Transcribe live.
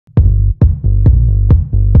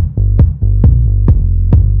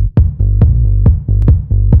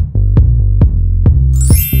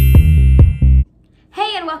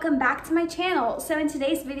back to my channel. So in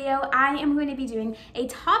today's video, I am going to be doing a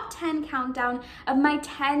top 10 countdown of my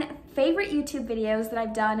 10 favorite YouTube videos that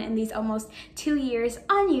I've done in these almost 2 years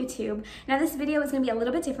on YouTube. Now this video is going to be a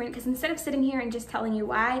little bit different because instead of sitting here and just telling you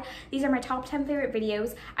why these are my top 10 favorite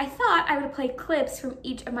videos, I thought I would play clips from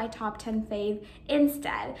each of my top 10 fave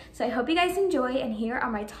instead. So I hope you guys enjoy, and here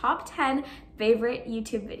are my top 10 favorite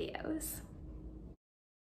YouTube videos.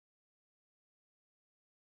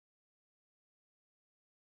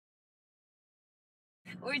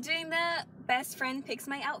 We're doing the best friend picks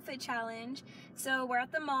my outfit challenge. So we're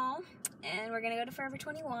at the mall and we're gonna go to Forever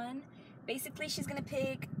 21. Basically, she's gonna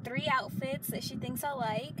pick 3 outfits that she thinks I'll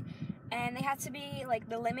like, and they have to be like,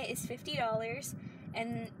 the limit is $50,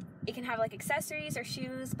 and it can have like accessories or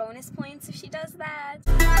shoes, bonus points if she does that.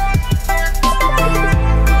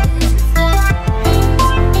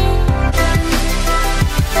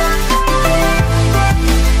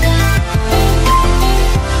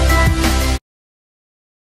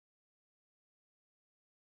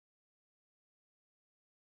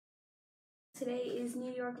 Today is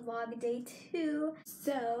New York vlog day 2,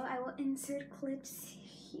 so I will insert clips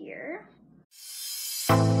here.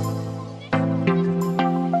 I'm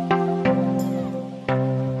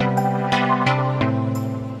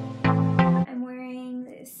wearing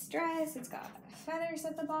this dress. It's got feathers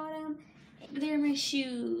at the bottom. They're my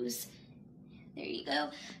shoes. There you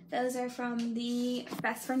go. Those are from the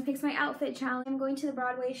Best Friend Picks My Outfit challenge. I'm going to the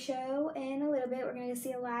Broadway show in a little bit. We're going to go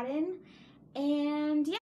see Aladdin, and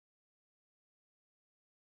yeah.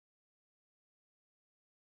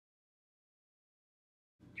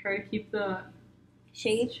 Try to keep the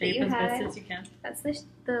shape that you as had. best as you can. That's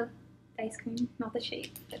the ice cream, not the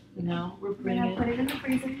shape. No, we're We're gonna put it in the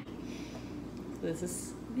freezer. This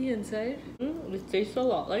is the inside. It tastes a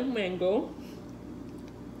lot like mango.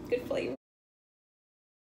 Good flavor.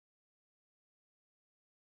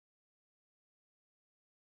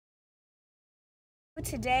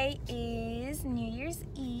 Today is New Year's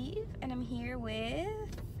Eve, and I'm here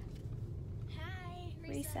with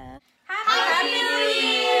Risa. Happy New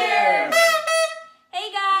Year!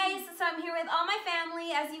 Hey guys, so I'm here with all my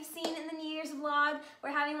family. As you've seen in the New Year's vlog,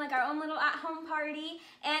 we're having like our own little at-home party,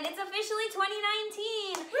 and it's officially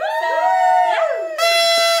 2019. So yeah,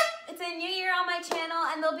 it's a new year on my channel,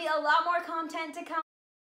 and there'll be a lot more content to come.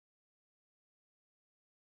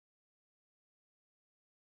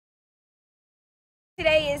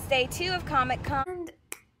 Today is day 2 of Comic-Con, and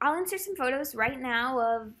I'll insert some photos right now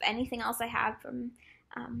of anything else I have from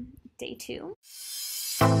day 2.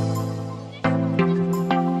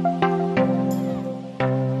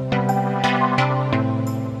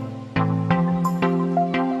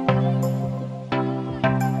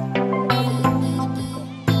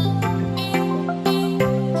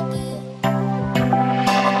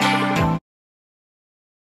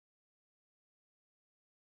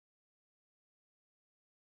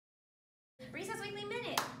 Risa's Weekly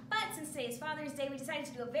Minute. But since today is Father's Day, we decided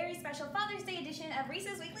to do a very special Father's Day edition of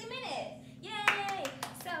Risa's Weekly Minute. Yay!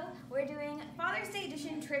 So we're doing Father's Day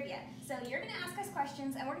edition trivia. So you're going to ask us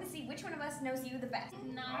questions, and we're going to see which one of us knows you the best.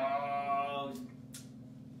 Oh,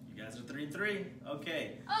 you guys are 3-3.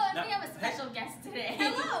 Okay. Oh, and we have a special guest today.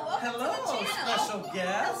 Hello, welcome Hello, to the channel. special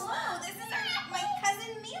guest. Hello, this is my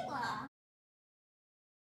cousin Mila.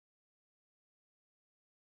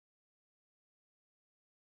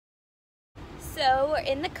 So we're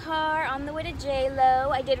in the car on the way to J-Lo.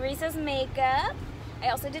 I did Risa's makeup. I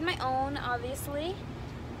also did my own, obviously.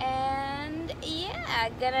 And yeah,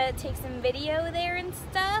 gonna take some video there and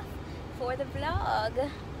stuff for the vlog.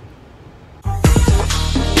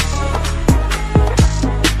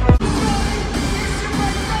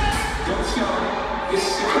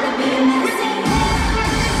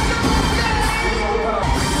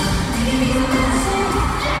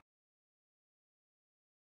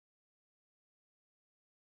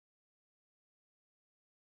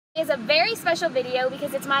 It's a very special video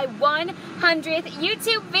because it's my 100th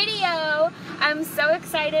YouTube video. I'm so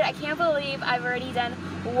excited. I can't believe I've already done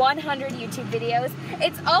 100 YouTube videos.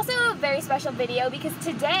 It's also a very special video because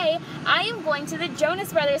today I am going to the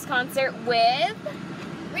Jonas Brothers concert with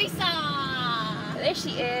Risa. There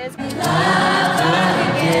she is.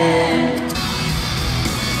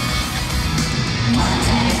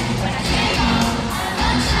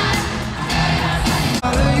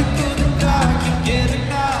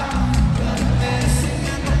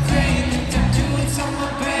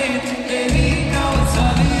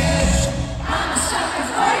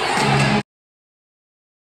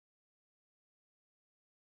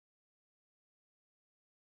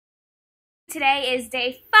 Today is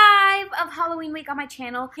day 5 of Halloween week on my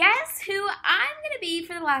channel. Guess who I'm gonna be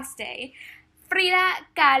for the last day? Frida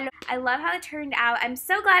Kahlo. I love how it turned out. I'm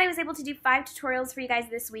so glad I was able to do 5 tutorials for you guys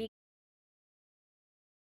this week.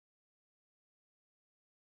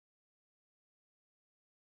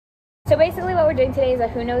 So basically what we're doing today is a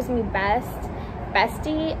who knows me best,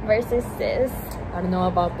 bestie versus sis. I don't know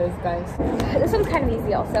about this, guys. This one's kind of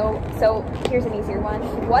easy also, so here's an easier one.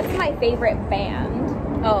 What's my favorite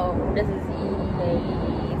band? Oh, this is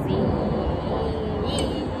Easy.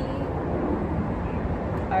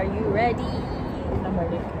 Are you ready? I'm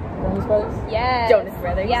ready. Jonas Brothers? Yes. Jonas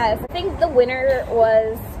Brothers. Yes. I think the winner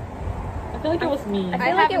was... I feel like it was me. I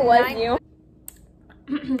feel like it was you.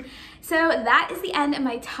 So that is the end of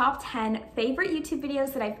my top 10 favorite YouTube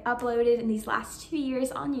videos that I've uploaded in these last 2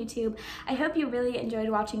 years on YouTube. I hope you really enjoyed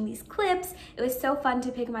watching these clips. It was so fun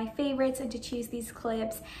to pick my favorites and to choose these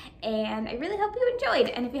clips, and I really hope you enjoyed.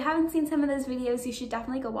 And if you haven't seen some of those videos, you should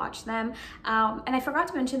definitely go watch them. And I forgot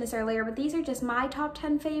to mention this earlier, but these are just my top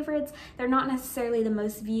 10 favorites. They're not necessarily the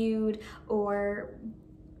most viewed or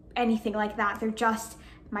anything like that. They're just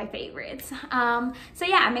my favorites. So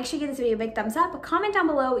yeah, make sure you give this video a big thumbs up, comment down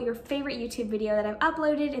below your favorite YouTube video that I've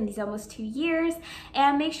uploaded in these almost 2 years,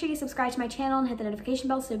 and make sure you subscribe to my channel and hit the notification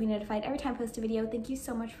bell so you'll be notified every time I post a video. Thank you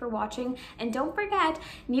so much for watching, and don't forget,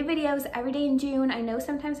 new videos every day in June. I know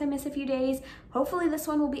sometimes I miss a few days. Hopefully this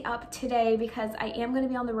one will be up today because I am going to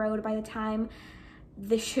be on the road by the time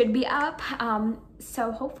this should be up.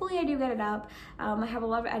 So hopefully I do get it up. I have a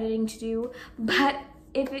lot of editing to do, but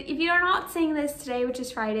if you're not seeing this today, which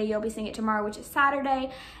is Friday, you'll be seeing it tomorrow, which is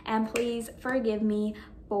Saturday, and please forgive me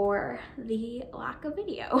for the lack of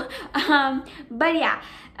video. But yeah,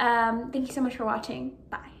 thank you so much for watching.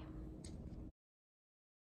 Bye.